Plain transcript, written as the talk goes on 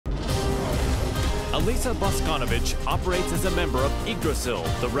Alisa Bosconovitch operates as a member of Yggdrasil,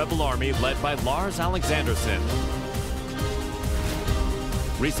 the rebel army led by Lars Alexanderson.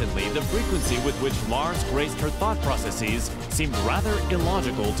 Recently, the frequency with which Lars graced her thought processes seemed rather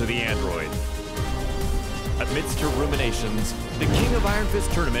illogical to the android. Amidst her ruminations, the King of Iron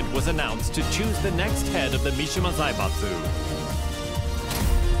Fist tournament was announced to choose the next head of the Mishima Zaibatsu.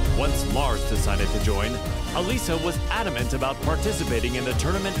 Once Lars decided to join, Alisa was adamant about participating in the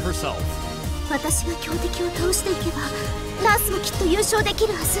tournament herself. 私が強敵を倒していけば、ラースもきっと優勝でき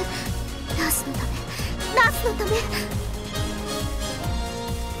るはず。ラースのため、ラースのため。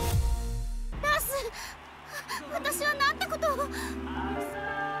ラース、私はなんてことを。ご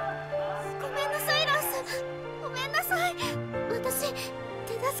めんなさい、ラース。ごめんなさい。私、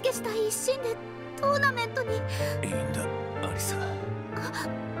手助けしたい一心でトーナメントに。いいんだ、アリサ。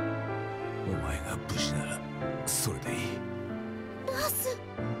お前が無事ならそれでいい。ラース。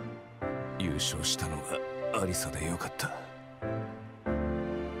優勝したのがアリサでよかった。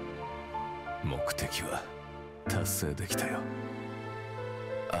目的は達成できたよ。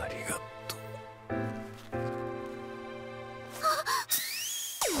ありがとう。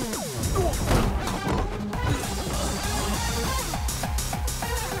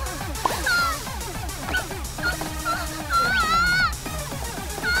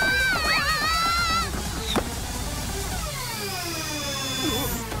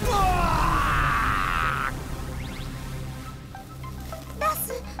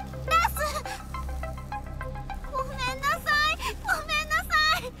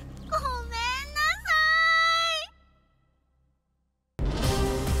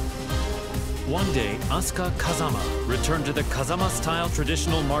One day, Asuka Kazama returned to the Kazama-style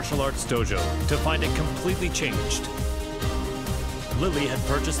traditional martial arts dojo to find it completely changed. Lili had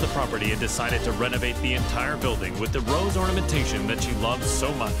purchased the property and decided to renovate the entire building with the rose ornamentation that she loved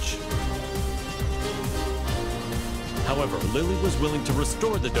so much. However, Lili was willing to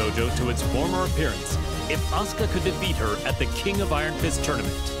restore the dojo to its former appearance if Asuka could defeat her at the King of Iron Fist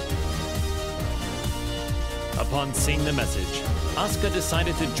tournament. Upon seeing the message, Asuka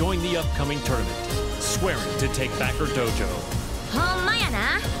decided to join the upcoming tournament, swearing to take back her dojo. ほんまや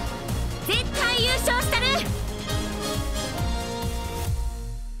な。絶対優勝したる。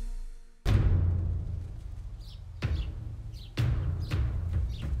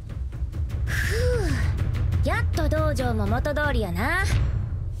ふう、やっと道場も元通りやな。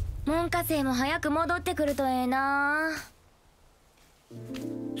門下生も早く戻ってくるとええな。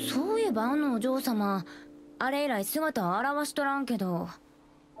そういえばあのお嬢様、あれ以来姿を現しとらんけど、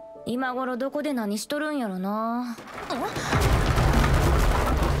今頃どこで何しとるんやろな。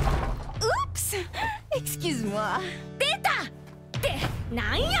Oups! Excuse-moi. 出た！って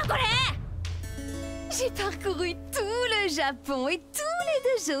なんやこれ！ J'ai parcouru tout le Japon et tous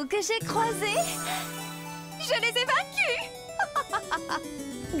les dojos que j'ai croisés. Je les ai vaincus.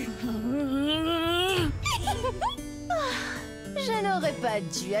 Je n'aurais pas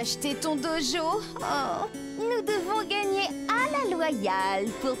dû acheter ton dojo. Oh, nous devons gagner à la loyale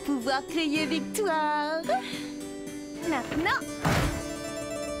pour pouvoir crier victoire. Maintenant,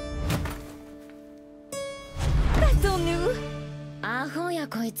 battons-nous. Ah, ya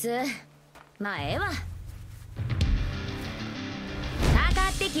koitsu. Ma e wa.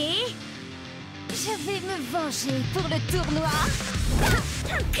 Takatteki. Je vais me venger pour le tournoi.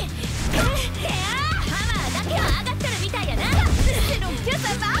 C'est donc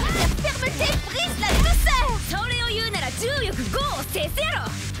Kazama! La fermeté brise la douceur! それを言うなら重力5を制せやろ！っ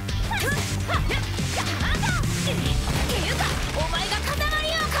ていうか、お前が風間流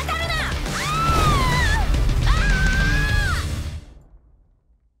を語る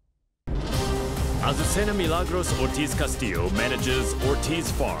な！Azucena Milagros Ortiz Castillo manages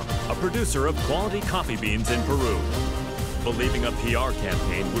Ortiz Farm, a producer of quality coffee beans in Peru. Believing a PR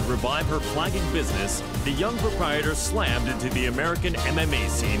campaign would revive her flagging business, the young proprietor slammed into the American MMA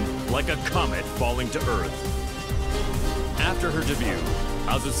scene like a comet falling to Earth. After her debut,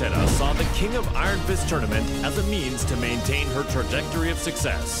 Azucena saw the King of Iron Fist tournament as a means to maintain her trajectory of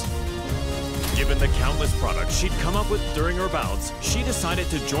success. Given the countless products she'd come up with during her bouts, she decided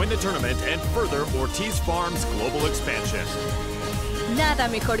to join the tournament and further Ortiz Farm's global expansion. Nada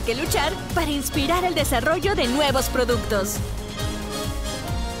mejor que luchar para inspirar el desarrollo de nuevos productos.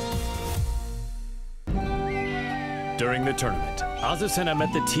 During the tournament, Azucena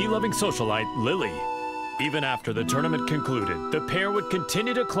met the tea-loving socialite Lili. Even after the tournament concluded, the pair would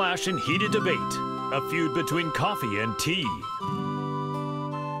continue to clash in heated debate, a feud between coffee and tea.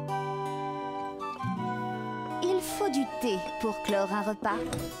 Il faut du thé pour clore un repas.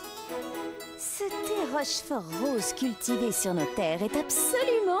 Ce thé Rochefort rose cultivé sur nos terres est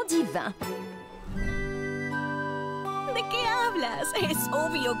absolument divin. ¿De qué hablas? Es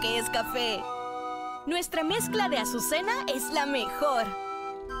obvio que es café. Nuestra mezcla de Azucena es la mejor.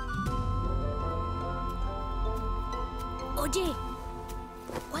 Oye,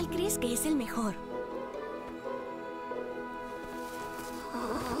 ¿cuál crees que es el mejor?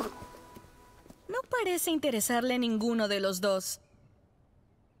 No parece interesarle a ninguno de los dos.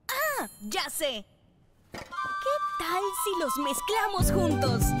 ¡Ah! ¡Ya sé! ¿Qué tal si los mezclamos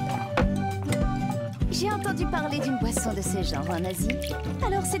juntos? J'ai entendu parler d'une boisson de ce genre en Asie.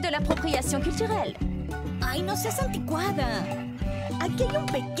 Alors c'est de l'appropriation culturelle. ¡Ay, no seas anticuada! Aquí hay un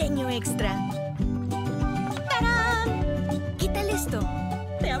pequeño extra. ¡Tarán! ¿Qué tal esto?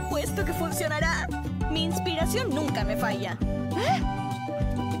 Te apuesto que funcionará. Mi inspiración nunca me falla.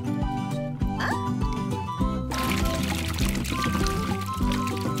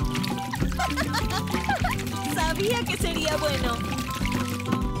 Sabía que sería bueno.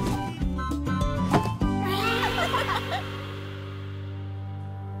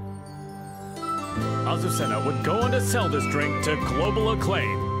 Azucena would go on to sell this drink to global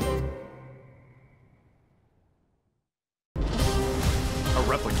acclaim. A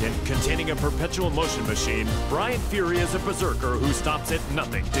replicant containing a perpetual motion machine, Bryan Fury is a berserker who stops at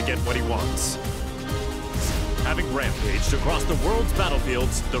nothing to get what he wants. Having rampaged across the world's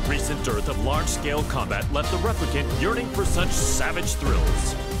battlefields, the recent dearth of large-scale combat left the replicant yearning for such savage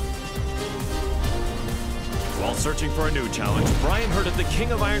thrills. While searching for a new challenge, Bryan heard of the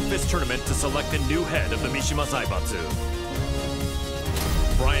King of Iron Fist tournament to select a new head of the Mishima Zaibatsu.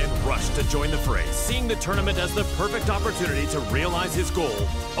 Bryan rushed to join the fray, seeing the tournament as the perfect opportunity to realize his goal,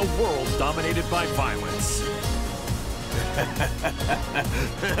 a world dominated by violence.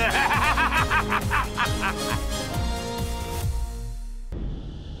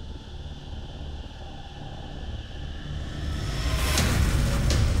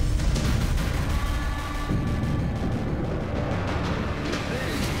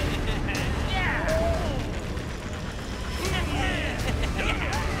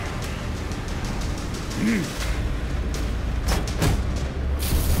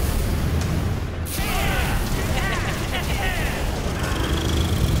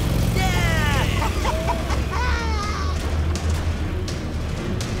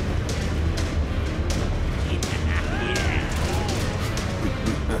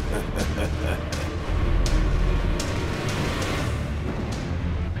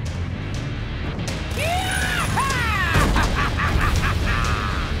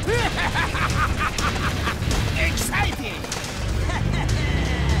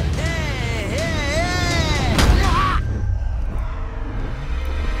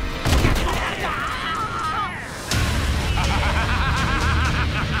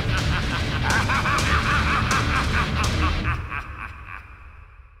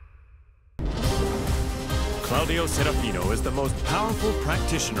 Claudio Serafino is the most powerful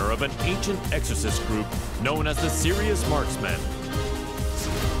practitioner of an ancient exorcist group known as the Serious Marksmen.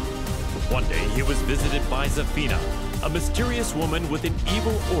 One day, he was visited by Zafina, a mysterious woman with an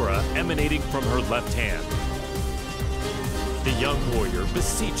evil aura emanating from her left hand. The young warrior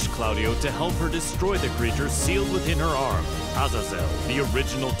beseeched Claudio to help her destroy the creature sealed within her arm, Azazel, the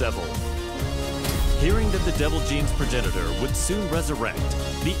original devil. Hearing that the devil gene's progenitor would soon resurrect,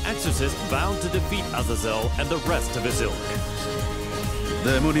 the exorcist vowed to defeat Azazel and the rest of his ilk.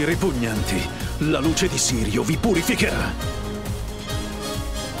 Demoni ripugnanti, la luce di Sirio vi purificherà.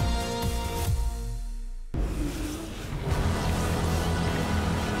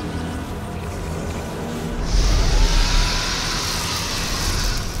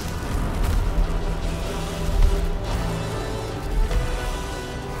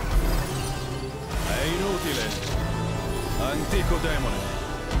 Antico demone,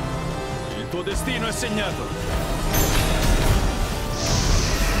 il tuo destino è segnato.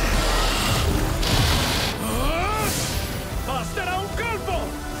 Basterà un colpo!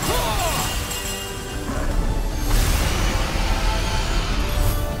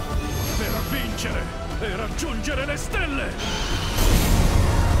 Per vincere e raggiungere le stelle!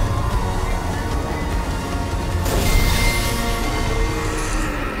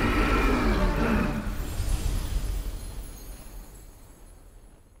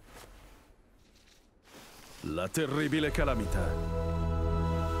 La terribile calamità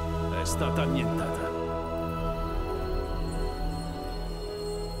è stata annientata.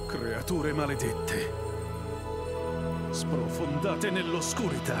 Creature maledette, sprofondate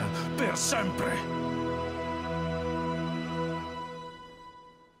nell'oscurità per sempre.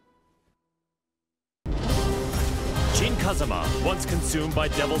 Jin Kazama, once consumed by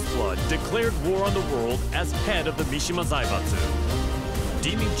devil's blood, declared war on the world as head of the Mishima Zaibatsu.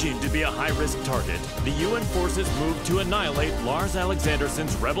 Deeming Jin to be a high-risk target, the UN forces moved to annihilate Lars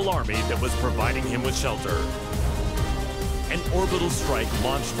Alexanderson's rebel army that was providing him with shelter. An orbital strike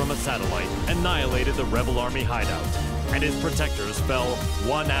launched from a satellite annihilated the rebel army hideout, and his protectors fell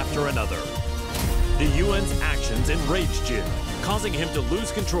one after another. The UN's actions enraged Jin, causing him to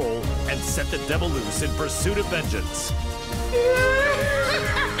lose control and set the devil loose in pursuit of vengeance.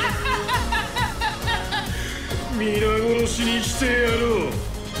 皆殺しにしてやろう。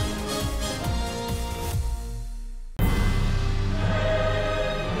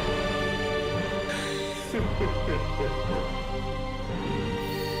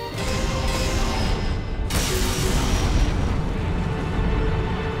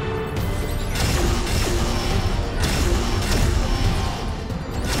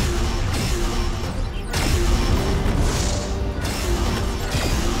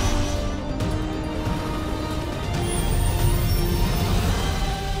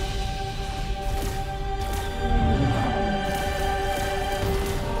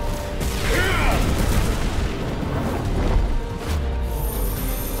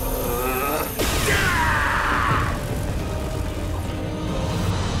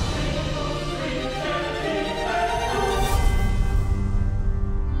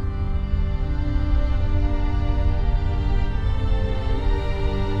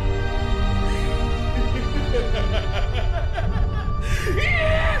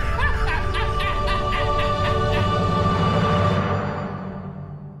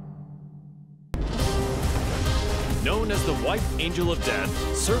Known as the White Angel of Death,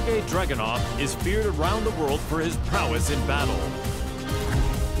 Sergei Dragunov is feared around the world for his prowess in battle.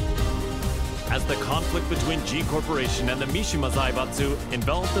 As the conflict between G Corporation and the Mishima Zaibatsu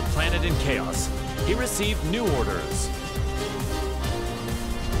enveloped the planet in chaos, he received new orders.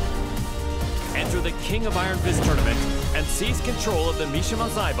 Enter the King of Iron Fist tournament and seize control of the Mishima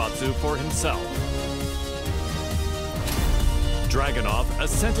Zaibatsu for himself. Dragunov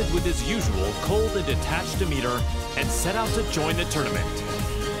assented with his usual cold and detached demeanor and set out to join the tournament.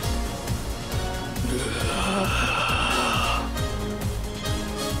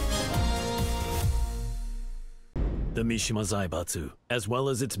 The Mishima Zaibatsu, as well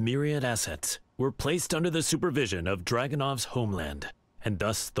as its myriad assets, were placed under the supervision of Dragunov's homeland, and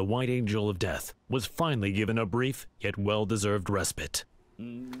thus the White Angel of Death was finally given a brief yet well-deserved respite.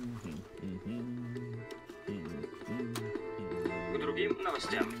 К другим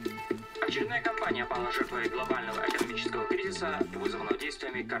новостям. Очередная компания пала жертвой глобального экономического кризиса, вызванного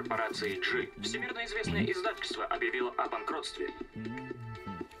действиями корпорации G. Всемирно известное издательство объявило о банкротстве.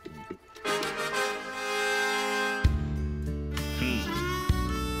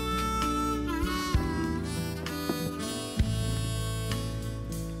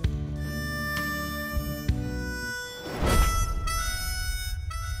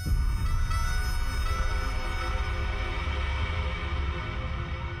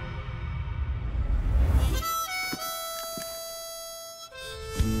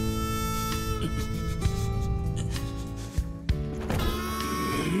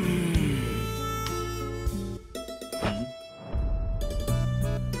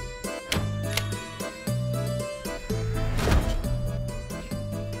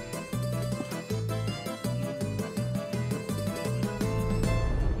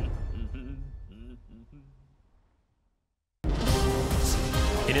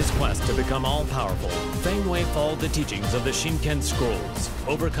 In his quest to become all-powerful, Feng Wei followed the teachings of the Shinken Scrolls,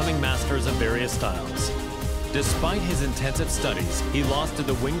 overcoming masters of various styles. Despite his intensive studies, he lost to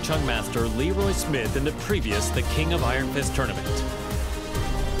the Wing Chun master Leroy Smith in the previous The King of Iron Fist tournament.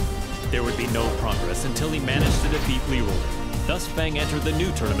 There would be no progress until he managed to defeat Leroy. Thus Feng entered the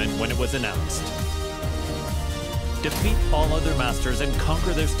new tournament when it was announced. Defeat all other masters and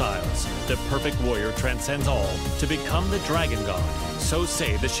conquer their styles. The perfect warrior transcends all to become the Dragon God. So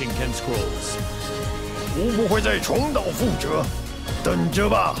say the Shinken Scrolls. 我不会再重蹈覆辙，等着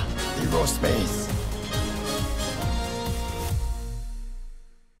吧 ，Leroy Smith。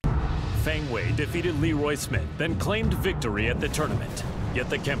 Feng Wei defeated Leroy Smith, then claimed victory at the tournament.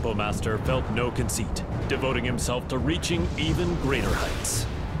 Yet the Kempo master felt no conceit, devoting himself to reaching even greater heights.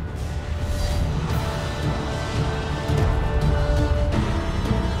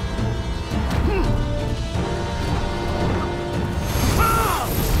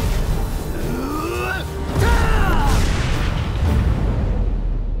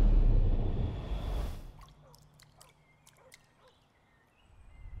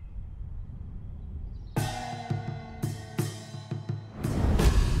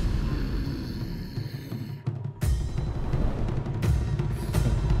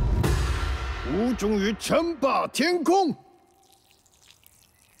终于称霸天空。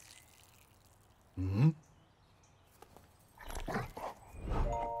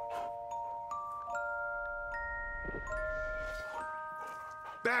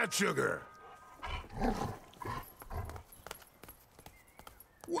Bad sugar!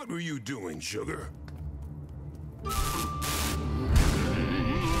 What were you doing, Sugar?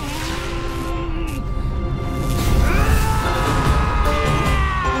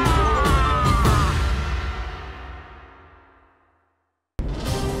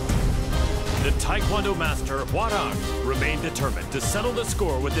 The Taekwondo master, Hwoarang, remained determined to settle the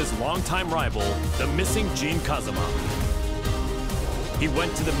score with his longtime rival, the missing Jin Kazama. He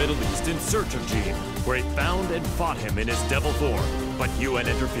went to the Middle East in search of Jin, where he found and fought him in his devil form, but UN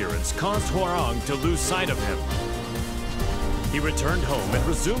interference caused Hwoarang to lose sight of him. He returned home and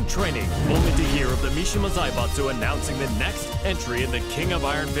resumed training, only to hear of the Mishima Zaibatsu announcing the next entry in the King of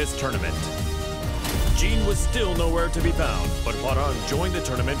Iron Fist tournament. Jin was still nowhere to be found, but Hwoarang joined the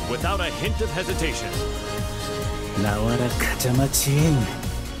tournament without a hint of hesitation. 나와라 가자마 진.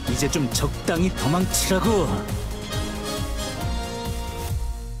 이제 좀 적당히 도망치라고.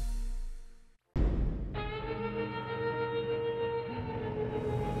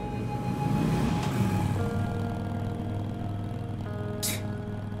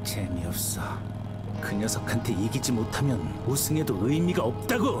 재미없어. 그 녀석한테 이기지 못하면 우승해도 의미가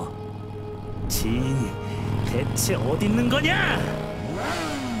없다고. 진, 대체 어디 있는 거냐?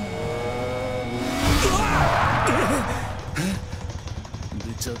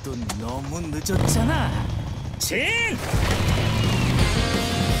 늦어도 너무 늦었잖아. 진!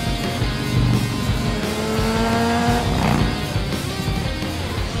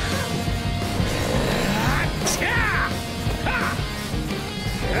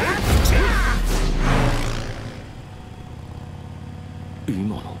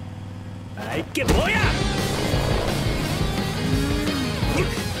 이모노. 알게 뭐야?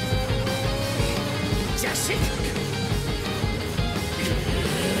 자식!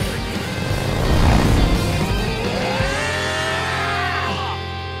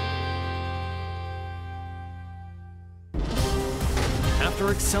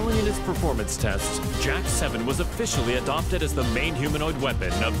 After excelling in his performance tests, Jack 7 was officially adopted as the main humanoid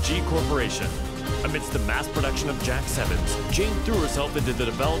weapon of G Corporation. Amidst the mass production of Jack 7s, Jane threw herself into the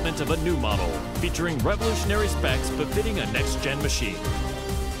development of a new model, featuring revolutionary specs befitting a next-gen machine.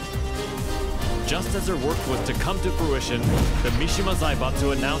 Just as her work was to come to fruition, the Mishima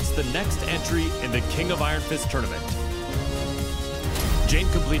Zaibatsu announced the next entry in the King of Iron Fist tournament. Jane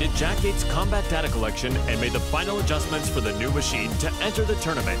completed Jack 8's combat data collection and made the final adjustments for the new machine to enter the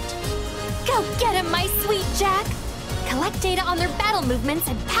tournament. Go get him, my sweet Jack! Collect data on their battle movements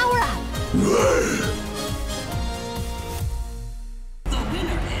and power up! The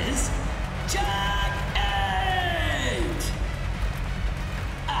winner is Jack 8!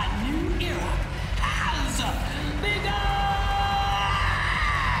 A new era has begun!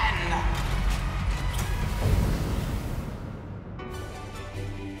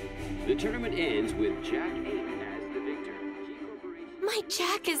 The tournament ends with Jack 8 as the victor. My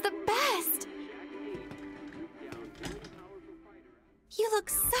Jack is the best! You look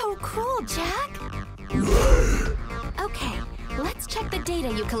so cool, Jack! Okay, let's check the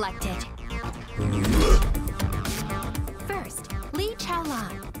data you collected. First, Li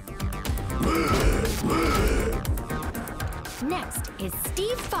Chaolan. Next is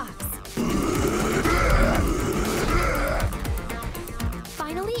Steve Fox.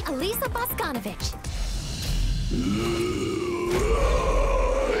 Finally, Alisa Bosconovitch.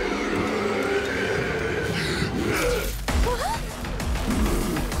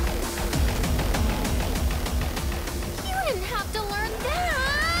 You didn't have to learn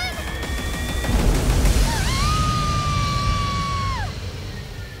that!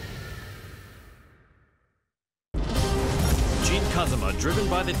 Jin Kazama, driven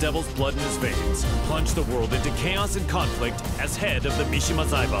by the devil's blood in his veins, plunged the world into chaos and conflict as head of the Mishima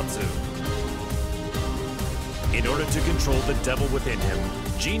Zaibatsu. In order to control the devil within him,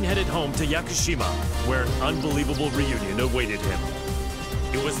 Jin headed home to Yakushima, where an unbelievable reunion awaited him.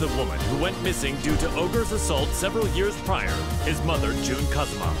 It was the woman who went missing due to Ogre's assault several years prior, his mother, Jun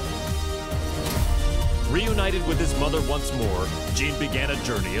Kazama. Reunited with his mother once more, Jin began a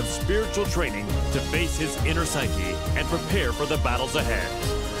journey of spiritual training to face his inner psyche and prepare for the battles ahead.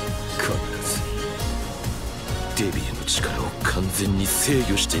 必ずデビューの力を完全に制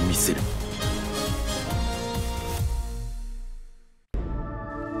御してみせる。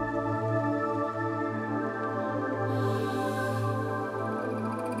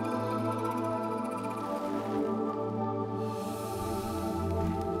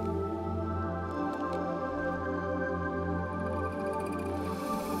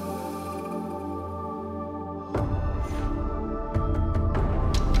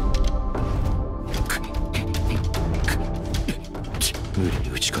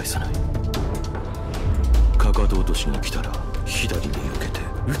さない。かかと落としに来たら左に避けて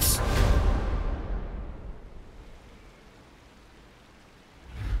撃つ。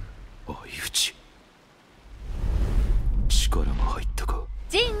相打ち。力が入ったか。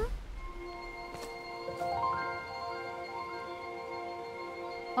ジン、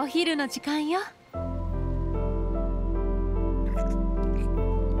お昼の時間よ。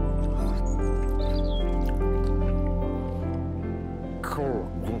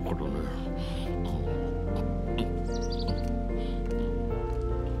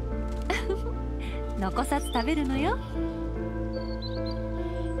残さず食べるのよ。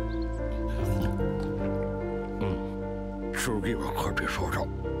次は勝てそうだ。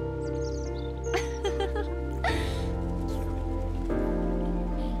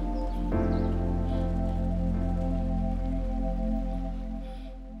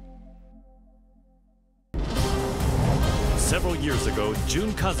Several years ago,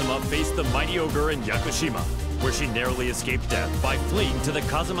 Jun Kazama faced the mighty ogre in Yakushima, where she narrowly escaped death by fleeing to the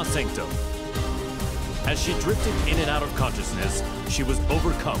Kazama Sanctum. As she drifted in and out of consciousness, she was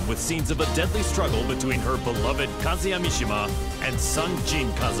overcome with scenes of a deadly struggle between her beloved Kazuya Mishima and son Jin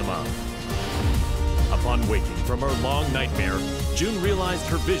Kazama. Upon waking from her long nightmare, Jun realized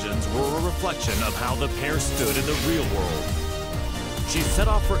her visions were a reflection of how the pair stood in the real world. She set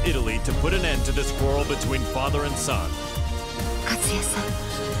off for Italy to put an end to this quarrel between father and son. カズヤさん、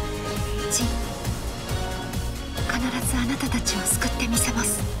ジン、必ずあなたたちを救ってみせま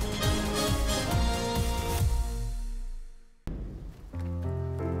す。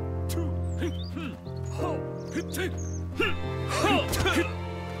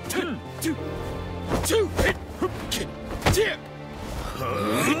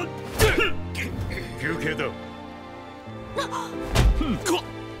休憩だ。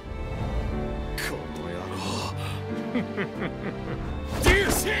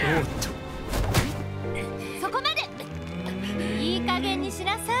そこまで。いい加減にし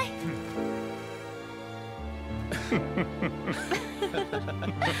なさい。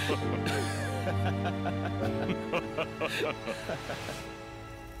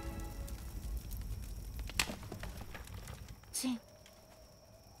ジン、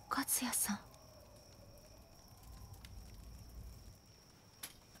カズヤさん。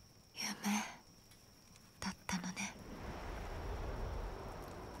夢だったのね。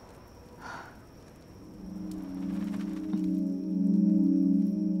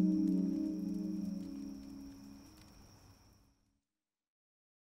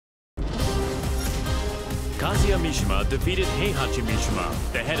Kazuya Mishima defeated Heihachi Mishima,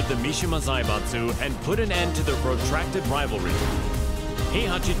 the head of the Mishima Zaibatsu, and put an end to their protracted rivalry.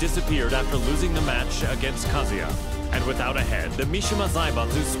 Heihachi disappeared after losing the match against Kazuya, and without a head, the Mishima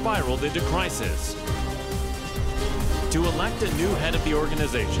Zaibatsu spiraled into crisis. To elect a new head of the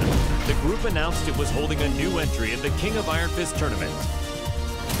organization, the group announced it was holding a new entry in the King of Iron Fist tournament.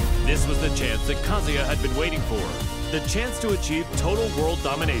 This was the chance that Kazuya had been waiting for, the chance to achieve total world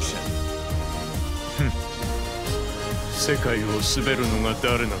domination. 世界を滑るのが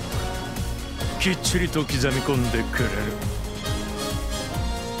誰なのかきっちりと刻み込んでくれる。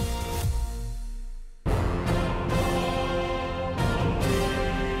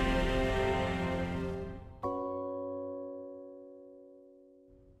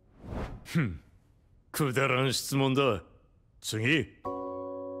くだらん質問だ。次。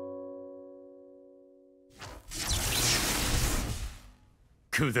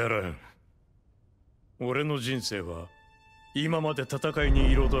くだらん。俺の人生は今まで戦い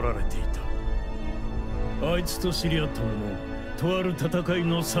に彩られていた。あいつと知り合ったのもとある戦い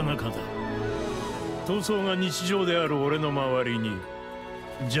の最中だ。闘争が日常である俺の周りに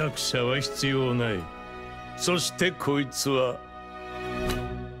弱者は必要ない。そしてこいつは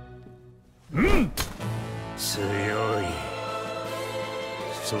強い。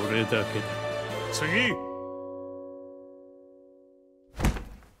それだけだ。次。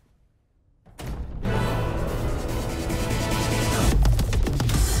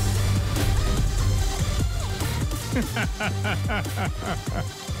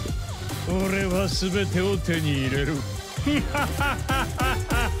俺は全てを手に入れる。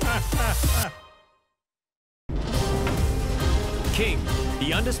King,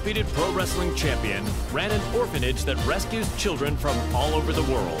 the undisputed pro wrestling champion, ran an orphanage that rescues children from all over the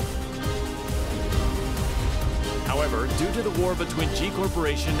world. However, due to the war between G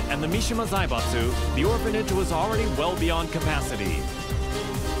Corporation and the Mishima Zaibatsu, the orphanage was already well beyond capacity.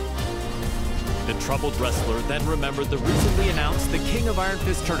 The troubled wrestler then remembered the recently announced the King of Iron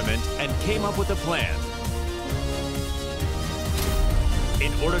Fist tournament and came up with a plan.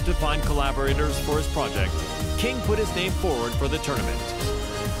 In order to find collaborators for his project, King put his name forward for the tournament.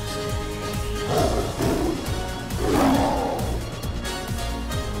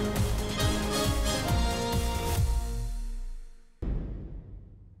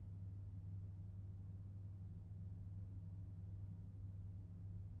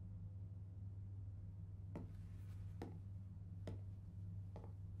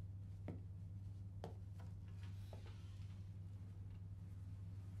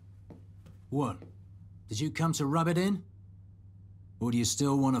 What? Did you come to rub it in? Or do you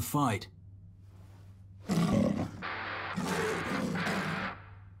still want to fight? The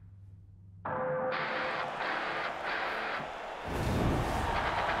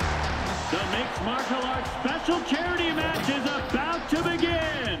mixed martial arts special charity match is about to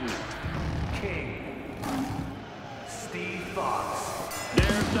begin! King. Steve Fox.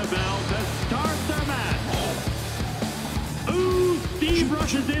 There's the bell to start the match! Ooh, Steve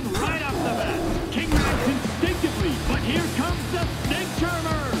rushes in right off the bat. King reacts instinctively, but here comes the snake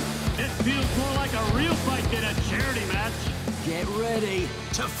charmer! This feels more like a real fight than a charity match. Get ready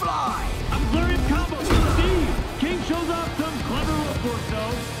to fly! A flurry of combos from Steve! King shows off some clever rope work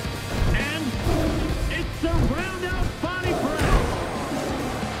though. And it's a round-out body press!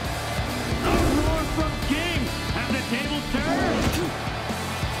 A roar from King! Have the tables turned?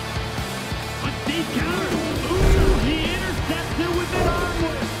 But Steve counters! Ooh, he intercepts it with an arm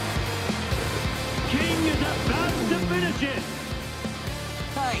whip! King is about to finish it!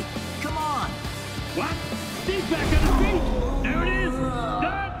 Hey, come on! What? Steve's back on his feet! There it is!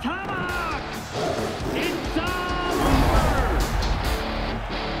 The tomahawk! It's all over!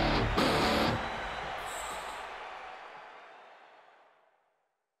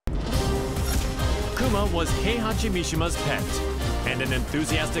 Kuma was Heihachi Mishima's pet, and an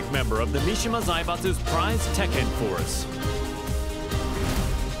enthusiastic member of the Mishima Zaibatsu's prized Tekken force.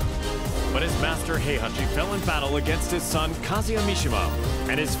 But his master Heihachi fell in battle against his son Kazuya Mishima,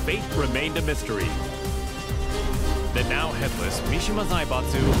 and his fate remained a mystery. The now headless Mishima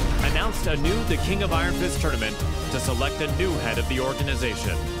Zaibatsu announced anew the King of Iron Fist tournament to select a new head of the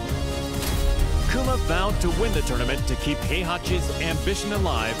organization. Kuma vowed to win the tournament to keep Heihachi's ambition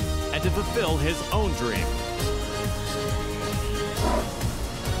alive and to fulfill his own dream.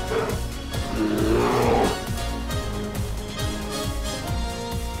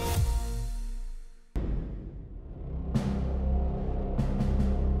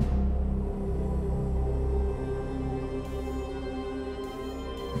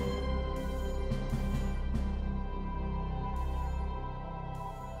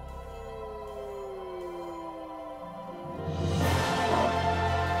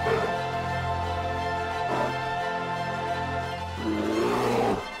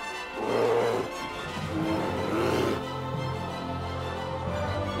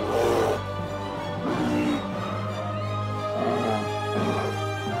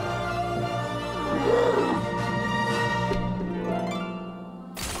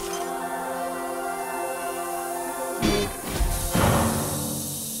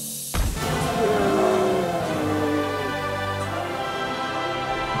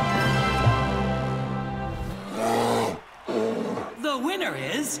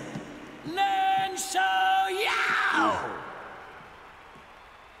 Ling Xiaoyu!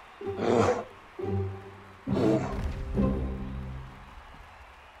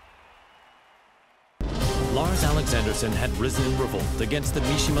 Lars Alexanderson had risen in revolt against the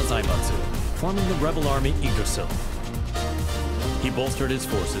Mishima Zaibatsu, forming the rebel army Yggdrasil. He bolstered his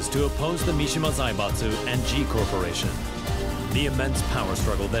forces to oppose the Mishima Zaibatsu and G Corporation. The immense power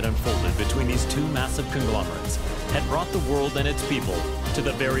struggle that unfolded between these two massive conglomerates had brought the world and its people to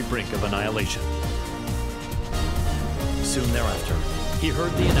the very brink of annihilation. Soon thereafter, he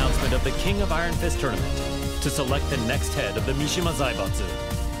heard the announcement of the King of Iron Fist tournament to select the next head of the Mishima Zaibatsu.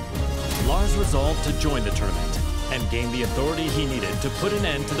 Lars resolved to join the tournament and gain the authority he needed to put an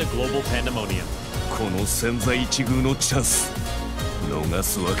end to the global pandemonium. この千載一遇のチャンス、逃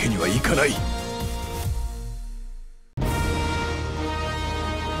すわけにはいかない。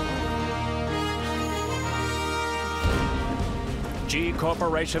 G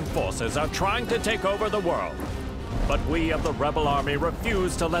Corporation forces are trying to take over the world, but we of the Rebel Army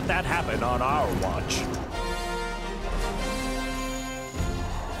refuse to let that happen on our watch.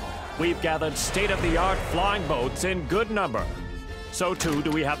 We've gathered state-of-the-art flying boats in good number. So too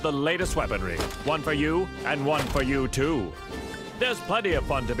do we have the latest weaponry, one for you and one for you too. There's plenty of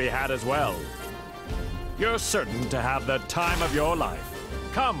fun to be had as well. You're certain to have the time of your life.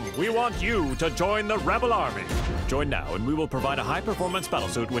 Come, we want you to join the Rebel Army. Join now and we will provide a high-performance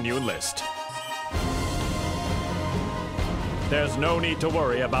battlesuit when you enlist. There's no need to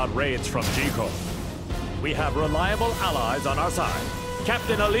worry about raids from G Corp. We have reliable allies on our side.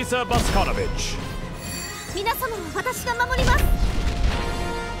 Captain Alisa Bosconovitch. 皆様は私が守ります。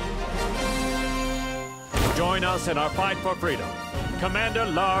 Join us in our fight for freedom. Commander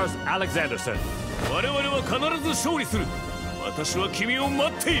Lars Alexanderson. 我々は必ず勝利する。私は君を待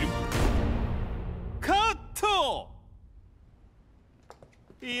っている。カット。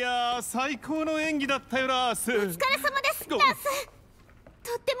いやー、最高の演技だったよ、ラース。お疲れ様です、ラース。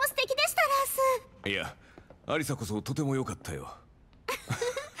とっても素敵でした、ラース。いや、アリサこそとても良かったよ。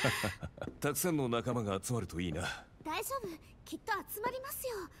たくさんの仲間が集まるといいな。大丈夫、きっと集まります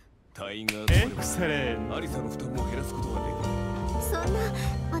よ。隊員がエクセレン。アリサの負担も減らすことができる。そんな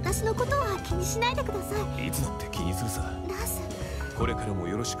私のことは気にしないでください。いつだって気にするさ。ラース、これからも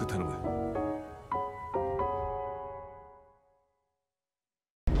よろしく頼む。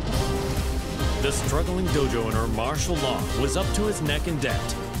The struggling dojo owner Martial Law was up to his neck in debt.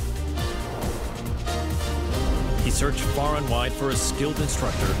 He searched far and wide for a skilled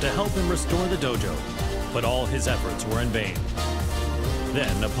instructor to help him restore the dojo, but all his efforts were in vain.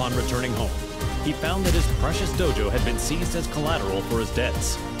 Then, upon returning home, he found that his precious dojo had been seized as collateral for his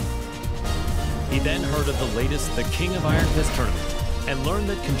debts. He then heard of the latest The King of Iron Fist tournament and learned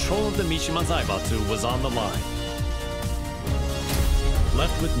that control of the Mishima Zaibatsu was on the line.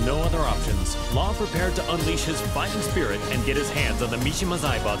 Left with no other options, Law prepared to unleash his fighting spirit and get his hands on the Mishima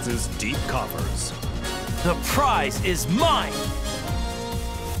Zaibatsu's deep coffers. The prize is mine!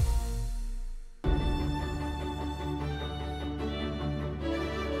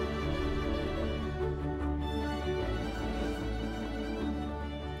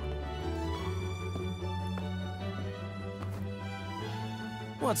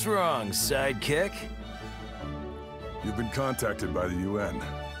 What's wrong, sidekick? You've been contacted by the UN.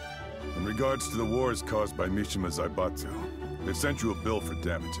 In regards to the wars caused by Mishima Zaibatsu, they've sent you a bill for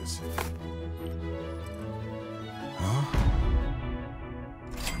damages. Huh?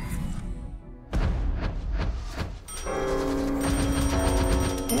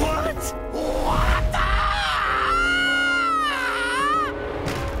 What? What the?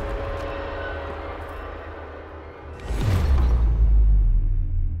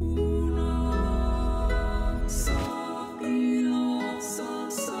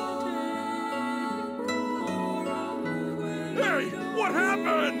 Hey! What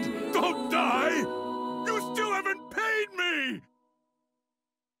happened? Don't die! You still haven't paid me!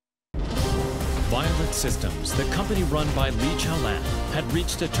 Violet Systems, the company run by Li Chaolan, had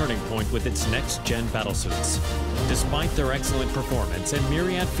reached a turning point with its next-gen battlesuits. Despite their excellent performance and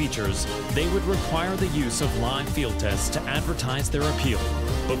myriad features, they would require the use of live field tests to advertise their appeal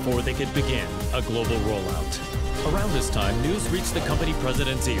before they could begin a global rollout. Around this time, news reached the company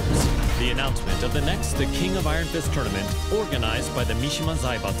president's ears. The announcement of the next The King of Iron Fist tournament, organized by the Mishima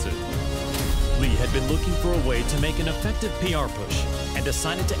Zaibatsu. Lee had been looking for a way to make an effective PR push and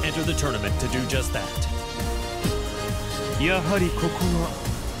decided to enter the tournament to do just that. やはりここ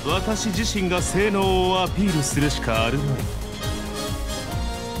は私自身が性能をアピールするしかあるまい。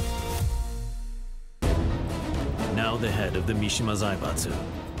 Now the head of the Mishima Zaibatsu,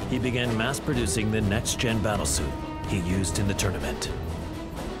 he began mass-producing the next-gen battlesuit he used in the tournament.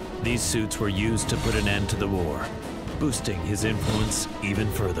 These suits were used to put an end to the war, boosting his influence even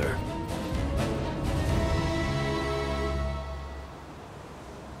further.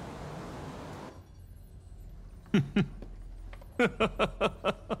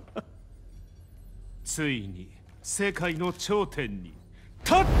 ついに世界の頂点に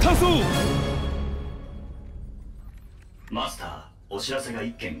立ったぞ。マスター、お知らせが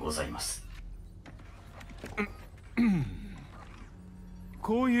一件ございます。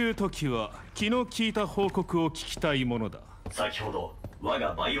こういう時は気の利いた報告を聞きたいものだ。先ほど我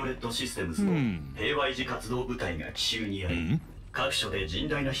がバイオレットシステムズの平和維持活動部隊が奇襲に遭い、各所で甚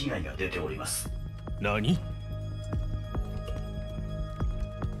大な被害が出ております。何？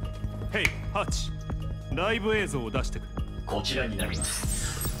ヘイ、ハチ、ライブ映像を出してくれ。こちらになりま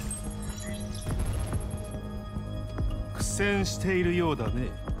す。苦戦しているようだね。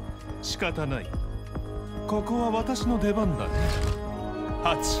仕方ない。ここは私の出番だね。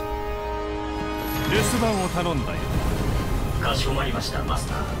ハチ、留守番を頼んだよ。かしこまりました、マス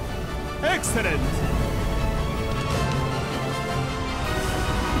ター。エクセレント。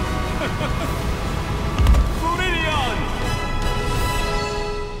ブリリアン。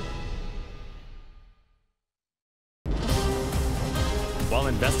 While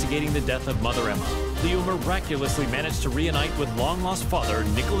investigating the death of Mother Emma, Leo miraculously managed to reunite with long-lost father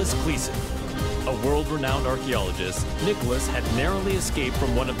Nicholas Kliesen. A world-renowned archaeologist, Nicholas had narrowly escaped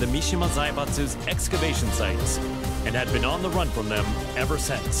from one of the Mishima Zaibatsu's excavation sites and had been on the run from them ever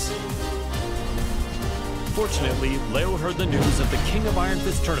since. Unfortunately, Leo heard the news of the King of Iron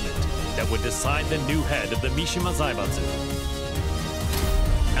Fist tournament that would decide the new head of the Mishima Zaibatsu.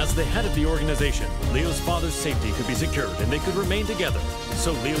 As the head of the organization, Leo's father's safety could be secured and they could remain together,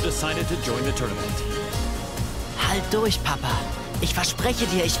 so Leo decided to join the tournament. Halt durch, Papa. Ich verspreche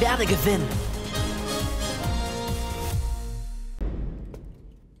dir, ich werde gewinnen.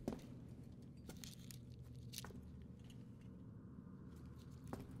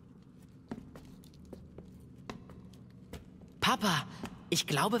 Papa, ich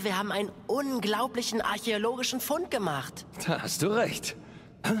glaube, wir haben einen unglaublichen archäologischen Fund gemacht. Da hast du recht.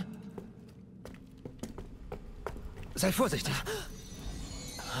 Hä? Sei vorsichtig.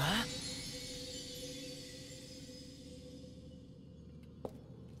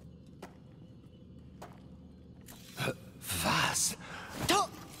 Was?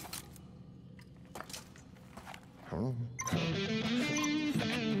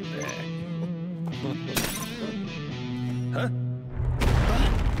 Hä?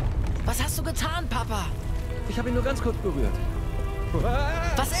 Was hast du getan, Papa? Ich habe ihn nur ganz kurz berührt.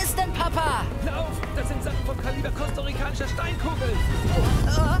 Was ist denn, Papa? Lauf! Das sind Sachen vom Kaliber kostarikanischer Steinkugeln!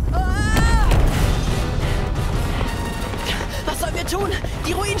 Was sollen wir tun?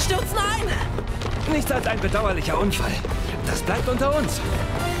 Die Ruinen stürzen ein! Nichts als ein bedauerlicher Unfall. Das bleibt unter uns.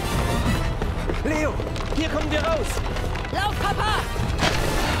 Leo, hier kommen wir raus! Lauf, Papa!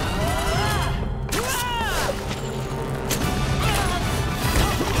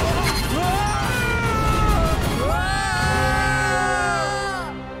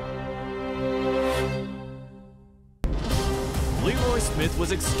 Leroy Smith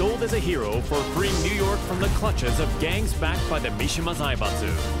was extolled as a hero for freeing New York from the clutches of gangs backed by the Mishima Zaibatsu.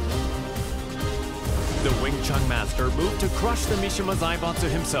 The Wing Chun master moved to crush the Mishima Zaibatsu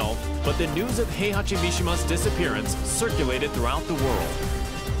himself, but the news of Heihachi Mishima's disappearance circulated throughout the world.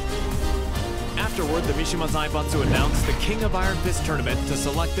 Afterward, the Mishima Zaibatsu announced the King of Iron Fist tournament to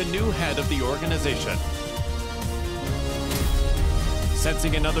select the new head of the organization.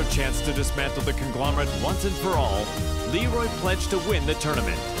 Sensing another chance to dismantle the conglomerate once and for all, Leroy pledged to win the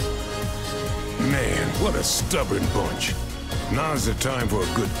tournament. Man, what a stubborn bunch. Now's the time for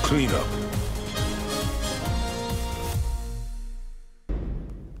a good cleanup.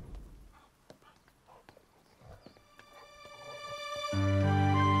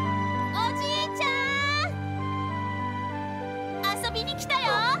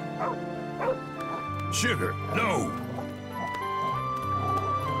 Sugar, no!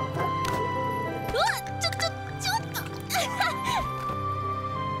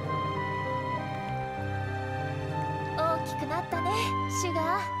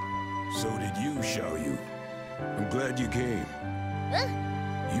 So did you, Xiaoyu. I'm glad you came.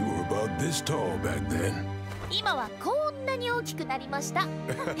 You were about this tall back then.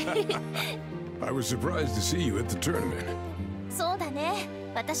 I was surprised to see you at the tournament.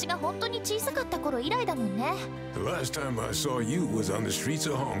 The last time I saw you was on the streets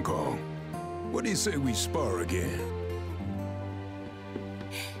of Hong Kong. What do you say we spar again?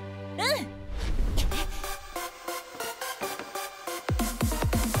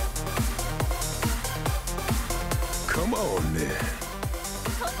 Come on, then.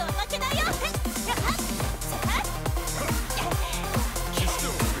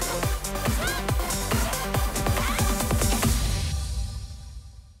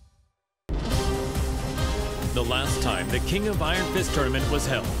 The last time the King of Iron Fist tournament was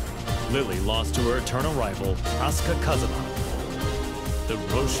held, Lili lost to her eternal rival, Asuka Kazama. The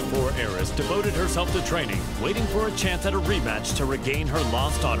Rochefort heiress devoted herself to training, waiting for a chance at a rematch to regain her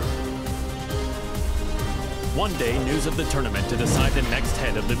lost honor. One day, news of the tournament to decide the next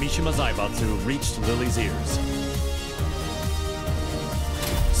head of the Mishima Zaibatsu reached Lili's ears.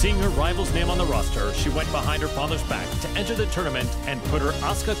 Seeing her rival's name on the roster, she went behind her father's back to enter the tournament and put her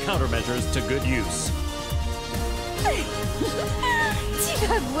Asuka countermeasures to good use. Tu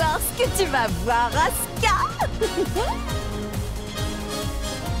vas voir ce que tu vas voir, Asuka.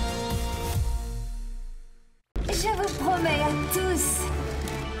 Je vous promets à tous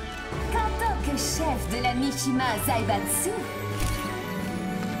qu'en tant que chef de la Mishima Zaibatsu,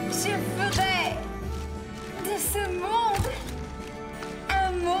 je ferai de ce monde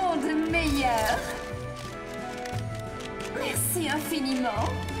un monde meilleur. Merci infiniment.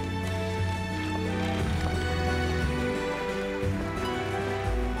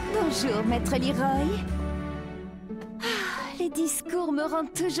 Bonjour, Maître Leroy. Les discours me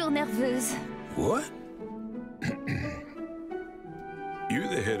rendent toujours nerveuse. What? You're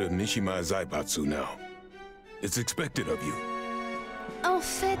the head of Mishima Zaibatsu now. It's expected of you. En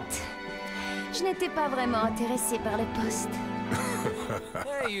fait, je n'étais pas vraiment intéressée par le poste.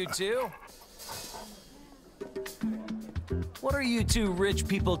 Hey, you two. What are you two rich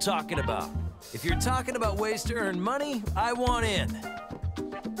people talking about? If you're talking about ways to earn money, I want in.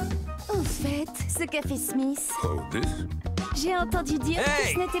 Au fait, ce café Smith. Oh, this? J'ai entendu dire que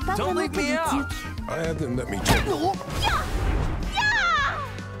ce n'était pas don't vraiment leave me out. politique. I haven't let me check.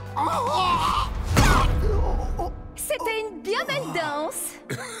 C'était une bien belle danse.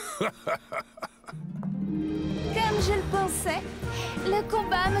 Comme je le pensais, le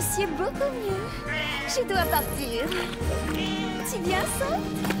combat me sied beaucoup mieux. Je dois partir. Tu viens, ça?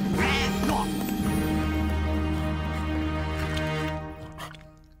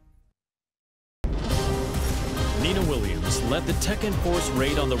 Nina Williams led the Tekken Force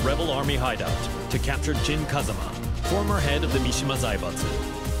raid on the Rebel Army hideout to capture Jin Kazama, former head of the Mishima Zaibatsu.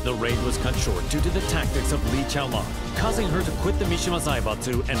 The raid was cut short due to the tactics of Li Chaolan, causing her to quit the Mishima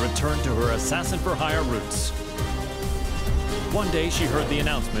Zaibatsu and return to her assassin-for-hire roots. One day she heard the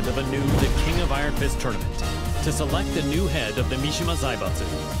announcement of a new The King of Iron Fist tournament to select the new head of the Mishima Zaibatsu.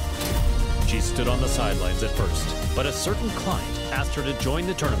 She stood on the sidelines at first, but a certain client asked her to join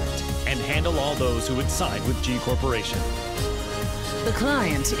the tournament and handle all those who would side with G Corporation. The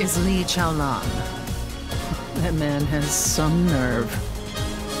client is Li Chaolan. That man has some nerve.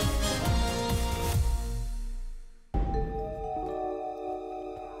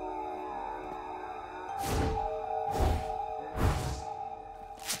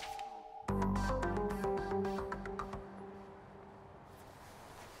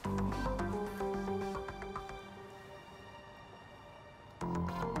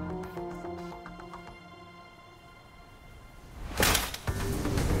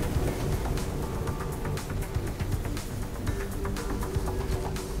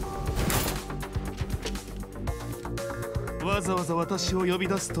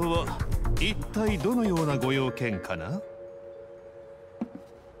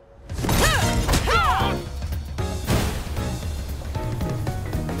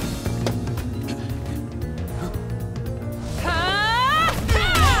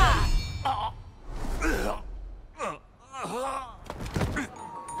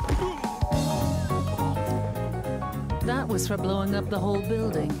 That was for blowing up the whole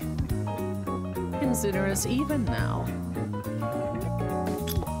building. Consider us even now.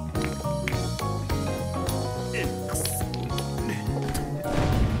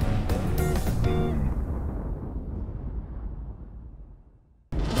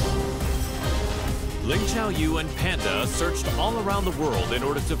 Ling Xiaoyu and Panda searched all around the world in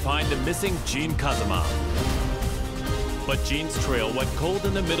order to find the missing Jin Kazama. But Jin's trail went cold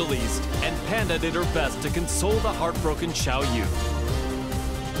in the Middle East, and Panda did her best to console the heartbroken Xiaoyu.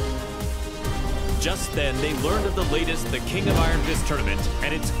 Just then, they learned of the latest The King of Iron Fist tournament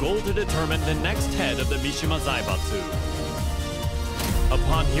and its goal to determine the next head of the Mishima Zaibatsu.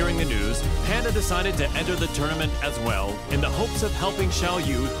 Upon hearing the news, Panda decided to enter the tournament as well, in the hopes of helping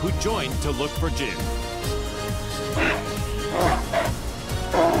Xiaoyu, who joined to look for Jin.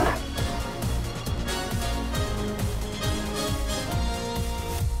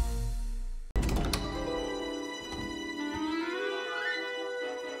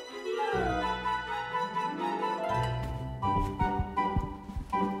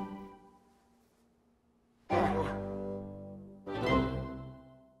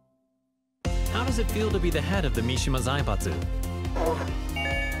 How does it feel to be the head of the Mishima Zaibatsu?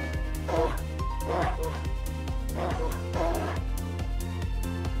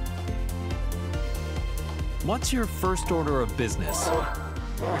 What's your first order of business?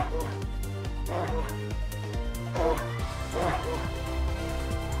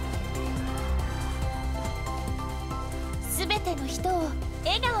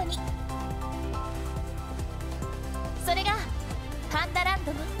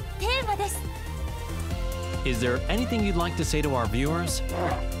 Is there anything you'd like to say to our viewers?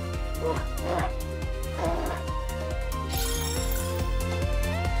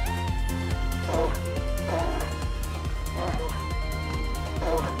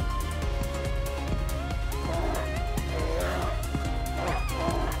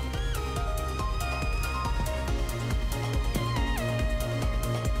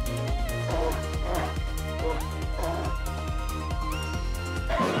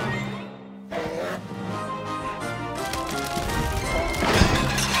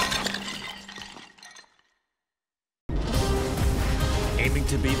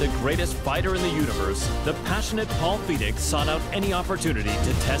 To be the greatest fighter in the universe, the passionate Paul Phoenix sought out any opportunity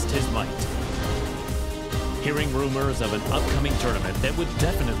to test his might. Hearing rumors of an upcoming tournament that would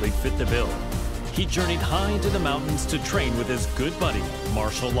definitely fit the bill, he journeyed high into the mountains to train with his good buddy,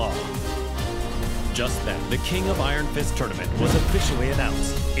 Martial Law. Just then, the King of Iron Fist tournament was officially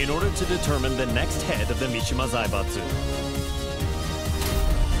announced in order to determine the next head of the Mishima Zaibatsu.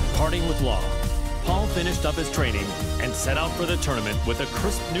 parting with Law, Paul finished up his training and set out for the tournament with a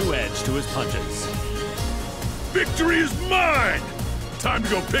crisp new edge to his punches. Victory is mine! Time to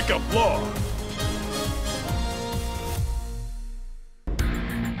go pick up Law.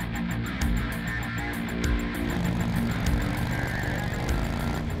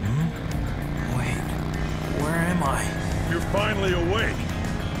 You're finally awake.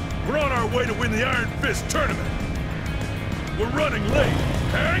 We're on our way to win the Iron Fist tournament. We're running late.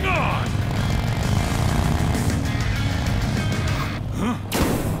 Hang on! Huh?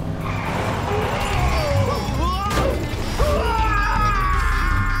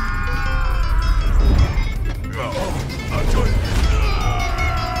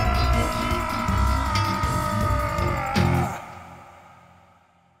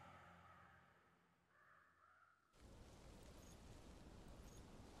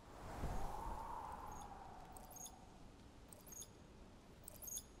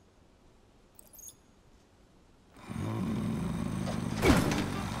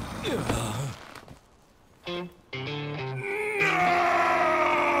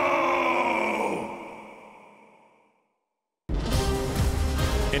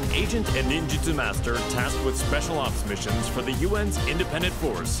 An agent and ninjutsu master tasked with special ops missions for the UN's independent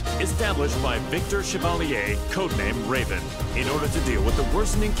force, established by Victor Chevalier, codenamed Raven. In order to deal with the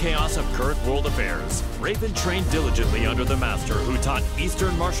worsening chaos of current world affairs, Raven trained diligently under the master who taught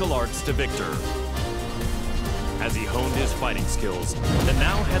Eastern martial arts to Victor. As he honed his fighting skills, the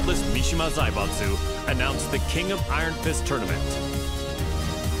now headless Mishima Zaibatsu announced the King of Iron Fist tournament.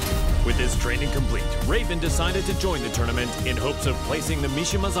 With his training complete, Raven decided to join the tournament in hopes of placing the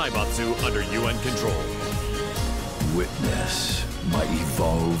Mishima Zaibatsu under UN control. Witness my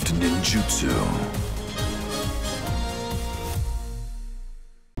evolved ninjutsu.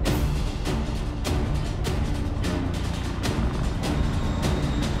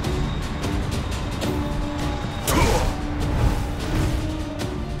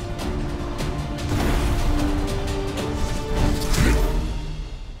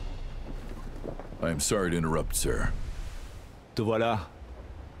 I'm sorry to interrupt, sir. Te voilà.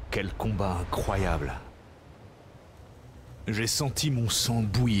 Quel combat incroyable. J'ai senti mon sang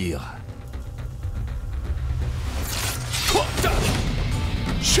bouillir.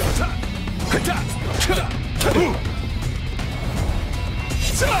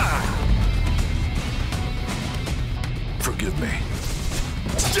 Forgive me.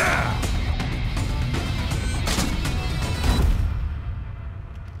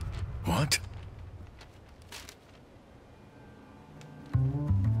 What?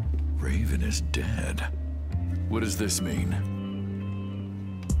 Raven is dead. What does this mean?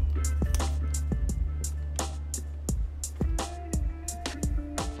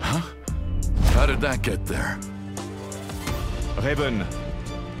 Huh? How did that get there? Raven,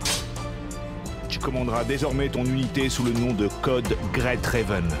 tu commanderas désormais ton unité sous le nom de code Great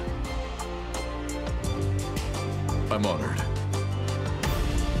Raven. I'm honored.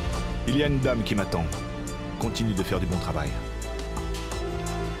 Il y a une dame qui m'attend. Continue de faire du bon travail.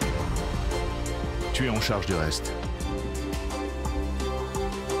 Tu es en charge du reste.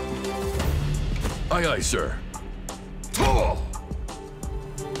 Aye, aye, sir.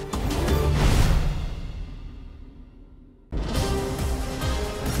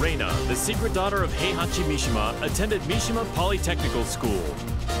 Reina, the secret daughter of Heihachi Mishima, attended Mishima Polytechnical School.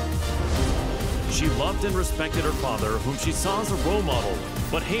 She loved and respected her father, whom she saw as a role model,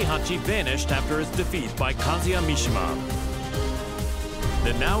 but Heihachi vanished after his defeat by Kazuya Mishima.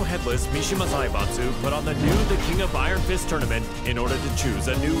 The now headless Mishima Zaibatsu put on the King of Iron Fist tournament in order to choose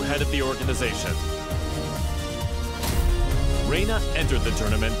a new head of the organization. Reina entered the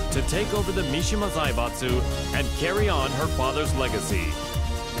tournament to take over the Mishima Zaibatsu and carry on her father's legacy.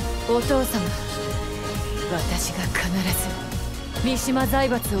 お父様、私が必ず三島財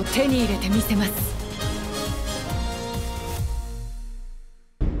閥を手に入れてみせます。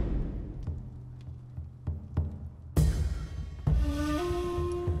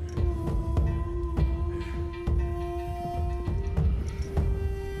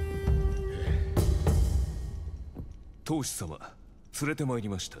当主様、連れてまいり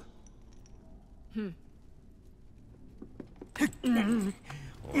ました。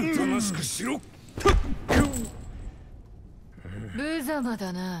おとなしくしろ。無様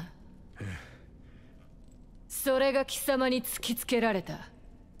だな。それが貴様に突きつけられた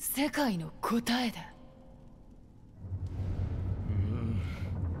世界の答えだ。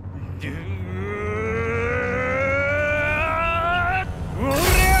貴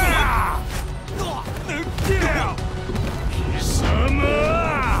様！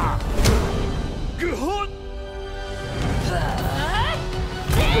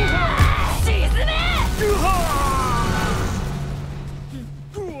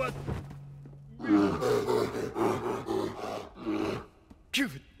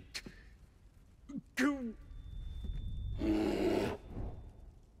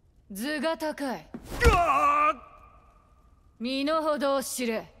図が高い。身の程を知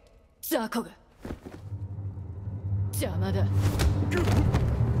れ、雑魚が。邪魔だ。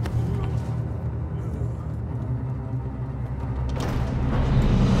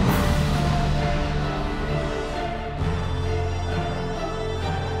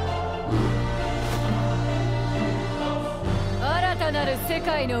新たなる世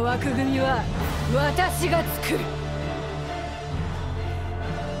界の枠組みは私が作る。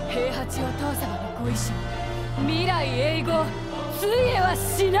平八お父様のご意志、未来永劫ついえは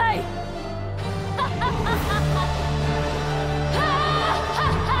しない。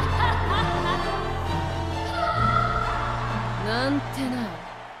なんてな、がっ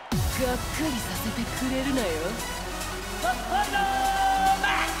かりさせてくれるなよ。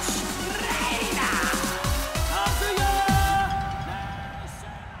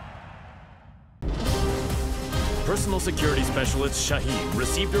Personal security specialist Shaheen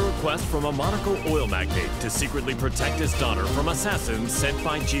received a request from a Monaco oil magnate to secretly protect his daughter from assassins sent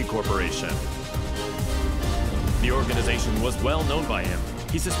by G Corporation. The organization was well known by him.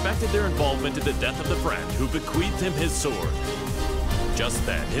 He suspected their involvement in the death of the friend who bequeathed him his sword. Just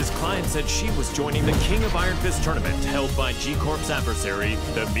then, his client said she was joining the King of Iron Fist tournament held by G Corp's adversary,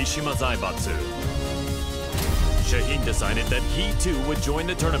 the Mishima Zaibatsu. Shaheen decided that he too would join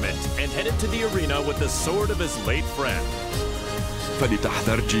the tournament and headed to the arena with the sword of his late friend.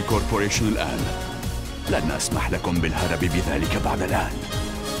 فلتحذر جي كوربوريشن الآن. لن أسمح لكم بالهرب بذلك بعد الآن.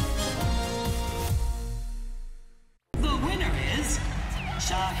 The winner is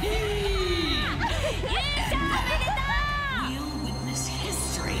Shaheen! We'll witness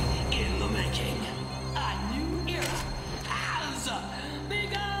history in the making. A new era has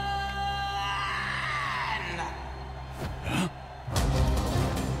begun!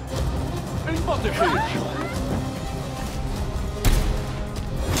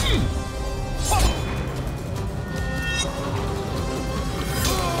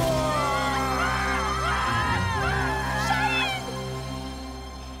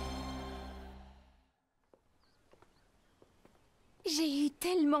 J'ai eu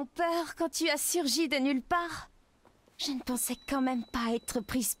tellement peur quand tu as surgi de nulle part. Je ne pensais quand même pas être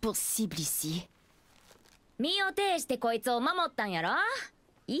prise pour cible ici. 身を挺してこいつを守ったんやろ。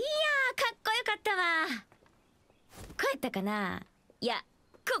いやー、かっこよかったわ。こうやったかな。いや、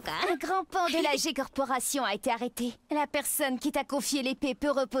こうか。Un grand pan de la G Corporation a été arrêté. La personne qui t'a confié l'épée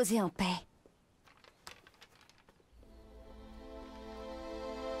peut reposer en paix.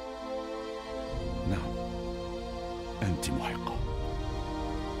 أنت محقة.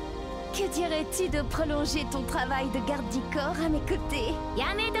 Que dirais-tu de prolonger ton travail de garde du corps à mes côtés?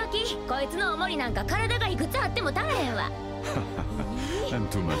 やめとき。こいつのおもりなんか体がいくつあっても足らへんわ。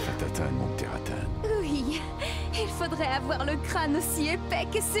أنتما فتاتان ممتعتان. Oui, il faudrait avoir le crâne aussi épais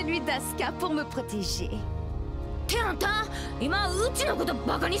que celui d'Asuka pour me protéger. ってあんた、今うちのこと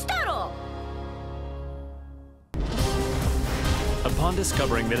バカにしたやろ。Upon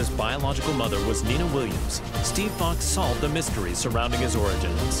discovering that his biological mother was Nina Williams, Steve Fox solved the mystery surrounding his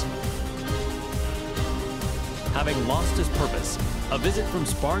origins. Having lost his purpose, a visit from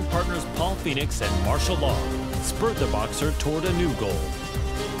sparring partners Paul Phoenix and martial law spurred the boxer toward a new goal.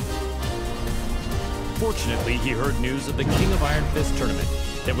 Fortunately, he heard news of the King of Iron Fist tournament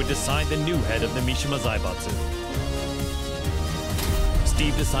that would decide the new head of the Mishima Zaibatsu.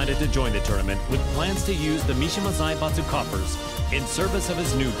 Steve decided to join the tournament with plans to use the Mishima Zaibatsu coffers in service of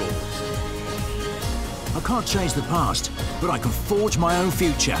his new goal. I can't change the past, but I can forge my own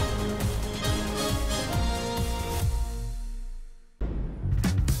future.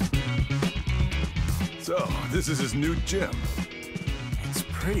 So, this is his new gym. It's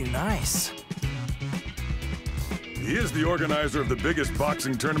pretty nice. He is the organizer of the biggest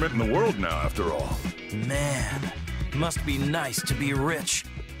boxing tournament in the world now, after all. Man, must be nice to be rich.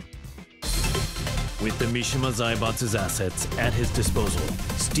 With the Mishima Zaibatsu's assets at his disposal,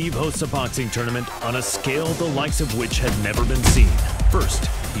 Steve hosts a boxing tournament on a scale the likes of which had never been seen. First,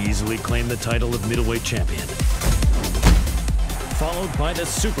 he easily claimed the title of middleweight champion, followed by the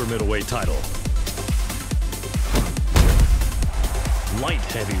super middleweight title, light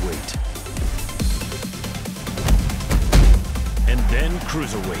heavyweight, and then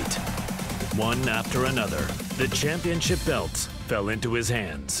cruiserweight. One after another, the championship belts fell into his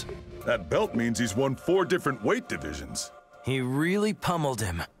hands. That belt means he's won 4 different weight divisions. He really pummeled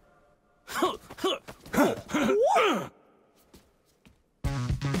him.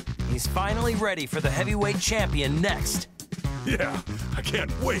 He's finally ready for the heavyweight champion next. Yeah, I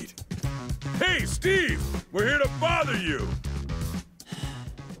can't wait. Hey, Steve! We're here to bother you!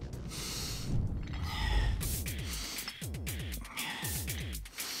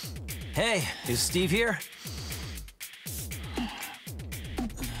 Hey, is Steve here?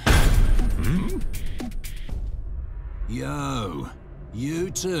 Yo,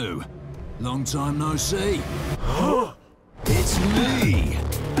 you too. Long time no see. It's me.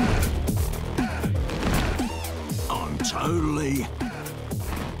 I'm totally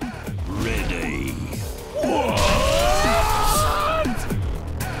ready.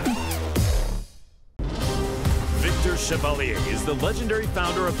 Victor Chevalier is the legendary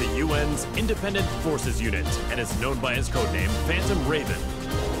founder of the UN's Independent Forces Unit and is known by his codename Phantom Raven.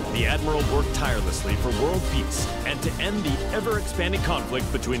 The Admiral worked tirelessly for world peace and to end the ever-expanding conflict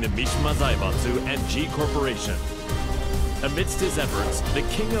between the Mishima Zaibatsu and G Corporation. Amidst his efforts, the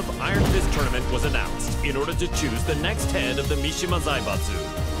King of Iron Fist tournament was announced in order to choose the next head of the Mishima Zaibatsu.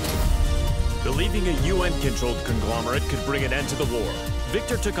 Believing a UN-controlled conglomerate could bring an end to the war,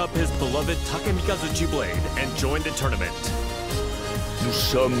 Victor took up his beloved Takemikazuchi blade and joined the tournament. Nous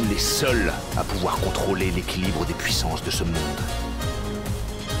sommes les seuls à pouvoir contrôler l'équilibre des puissances de ce monde.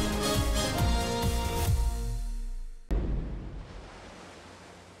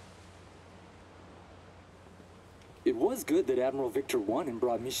 It was good that Admiral Victor won and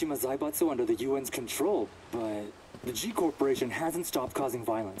brought Mishima Zaibatsu under the UN's control, but the G Corporation hasn't stopped causing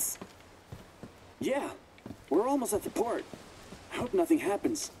violence. Yeah, we're almost at the port. I hope nothing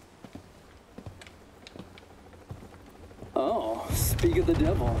happens. Oh, speak of the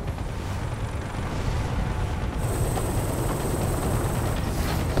devil.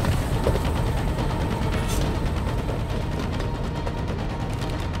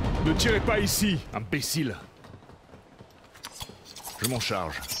 Ne tirez pas ici, imbécile. Je m'en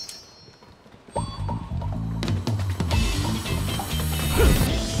charge.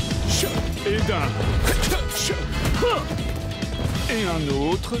 Et d'un. Et un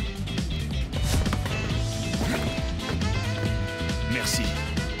autre. Merci.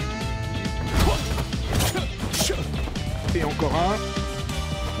 Et encore un.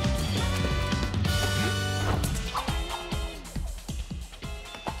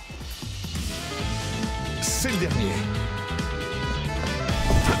 C'est le dernier.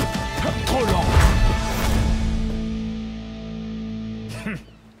 Trop lent.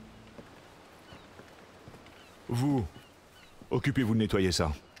 Vous, occupez-vous de nettoyer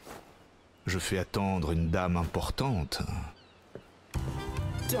ça. Je fais attendre une dame importante.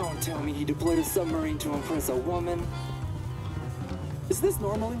 Don't tell me he deployed a submarine to impress a woman. Is this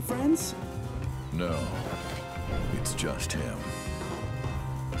normal in friends? No, it's just him.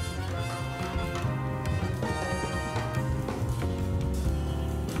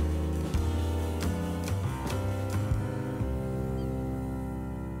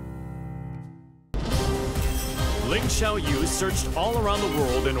 Ling Xiaoyu searched all around the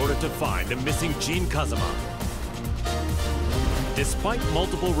world in order to find the missing Jin Kazama. Despite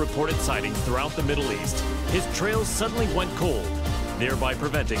multiple reported sightings throughout the Middle East, his trails suddenly went cold, thereby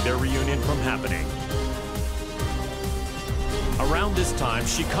preventing their reunion from happening. Around this time,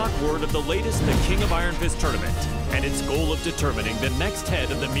 she caught word of the latest The King of Iron Fist tournament and its goal of determining the next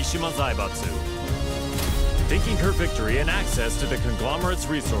head of the Mishima Zaibatsu. Thinking her victory and access to the conglomerate's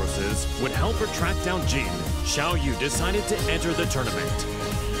resources would help her track down Jin, Xiaoyu decided to enter the tournament.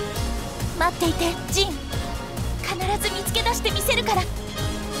 待っていて、ジン。必ず見つけ出してみせるから。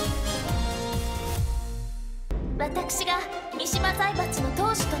私が三島財閥の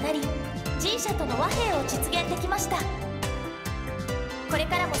当主となり、G社との和平を実現できました。これ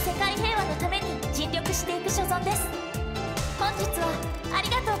からも世界平和のために尽力していく所存です。本日はあり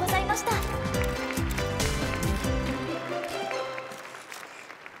がとうございました。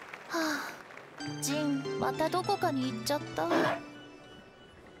ジン、またどこかに行っちゃった。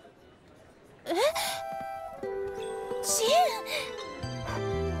え？ジン！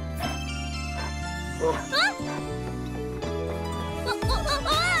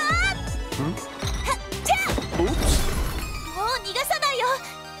じゃあ！もう逃がさないよ！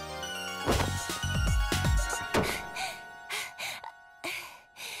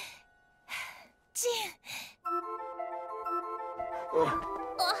ジン。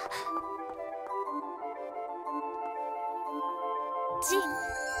ジン。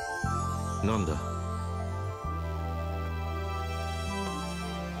なんだ？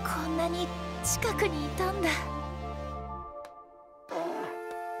こんなに近くにいたんだ。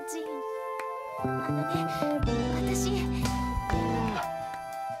ジン、私。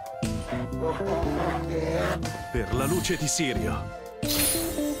Per la luce di Sirio.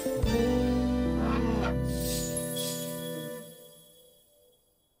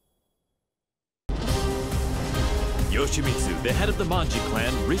 Yoshimitsu, the head of the Manji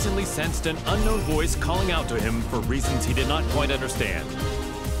clan, recently sensed an unknown voice calling out to him for reasons he did not quite understand.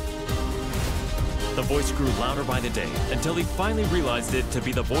 The voice grew louder by the day, until he finally realized it to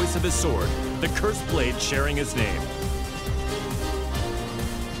be the voice of his sword, the cursed blade sharing his name.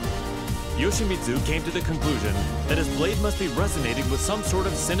 Yoshimitsu came to the conclusion that his blade must be resonating with some sort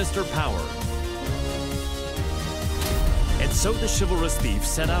of sinister power. And so the chivalrous thief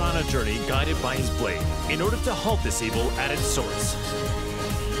set out on a journey guided by his blade, in order to halt this evil at its source.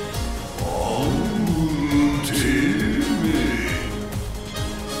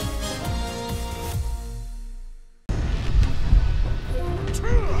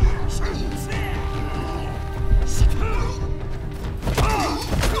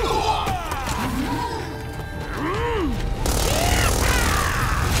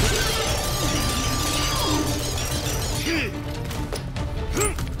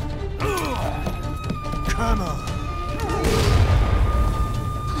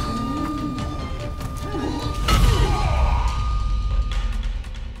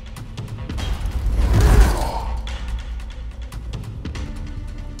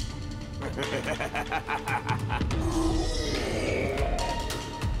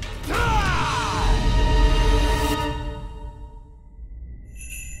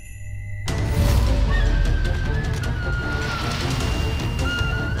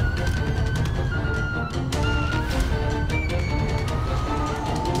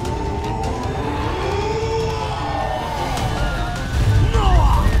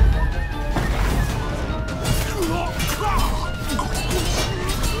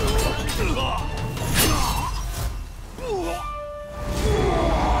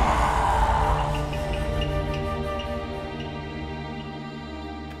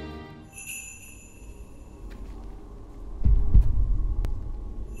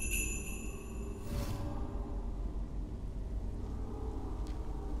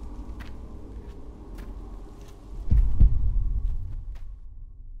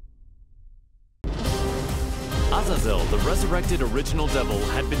 Azazel, the resurrected original devil,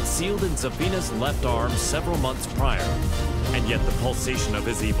 had been sealed in Zafina's left arm several months prior, and yet the pulsation of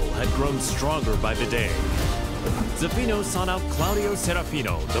his evil had grown stronger by the day. Zafina sought out Claudio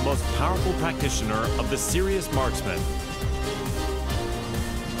Serafino, the most powerful practitioner of the serious marksman.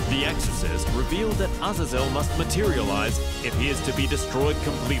 The exorcist revealed that Azazel must materialize if he is to be destroyed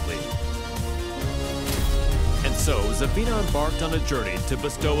completely. And so, Zafina embarked on a journey to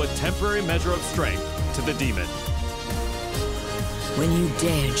bestow a temporary measure of strength to the demon. When you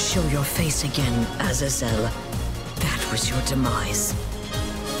dared show your face again, Azazel, that was your demise.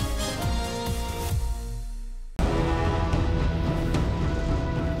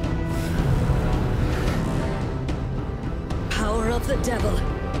 Power of the devil,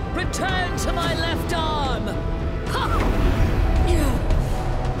 return to my left arm! Ha!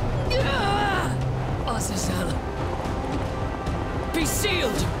 Azazel, be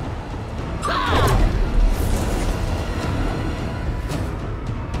sealed! Ha!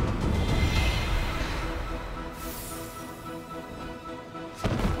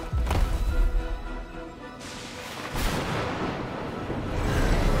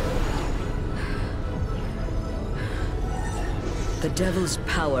 The devil's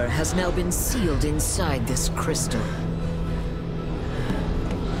power has now been sealed inside this crystal.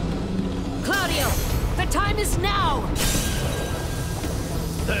 Claudio! The time is now!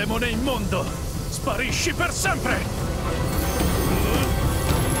 Demone immondo! Sparisci per sempre!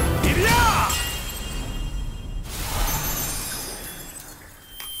 Via!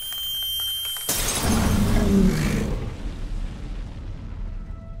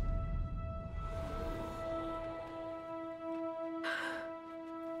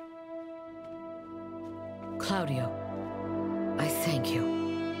 Claudio, I thank you.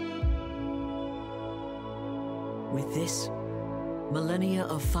 With this, millennia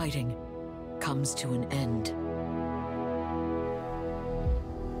of fighting comes to an end.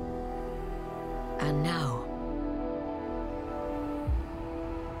 And now,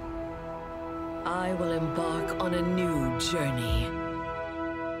 I will embark on a new journey.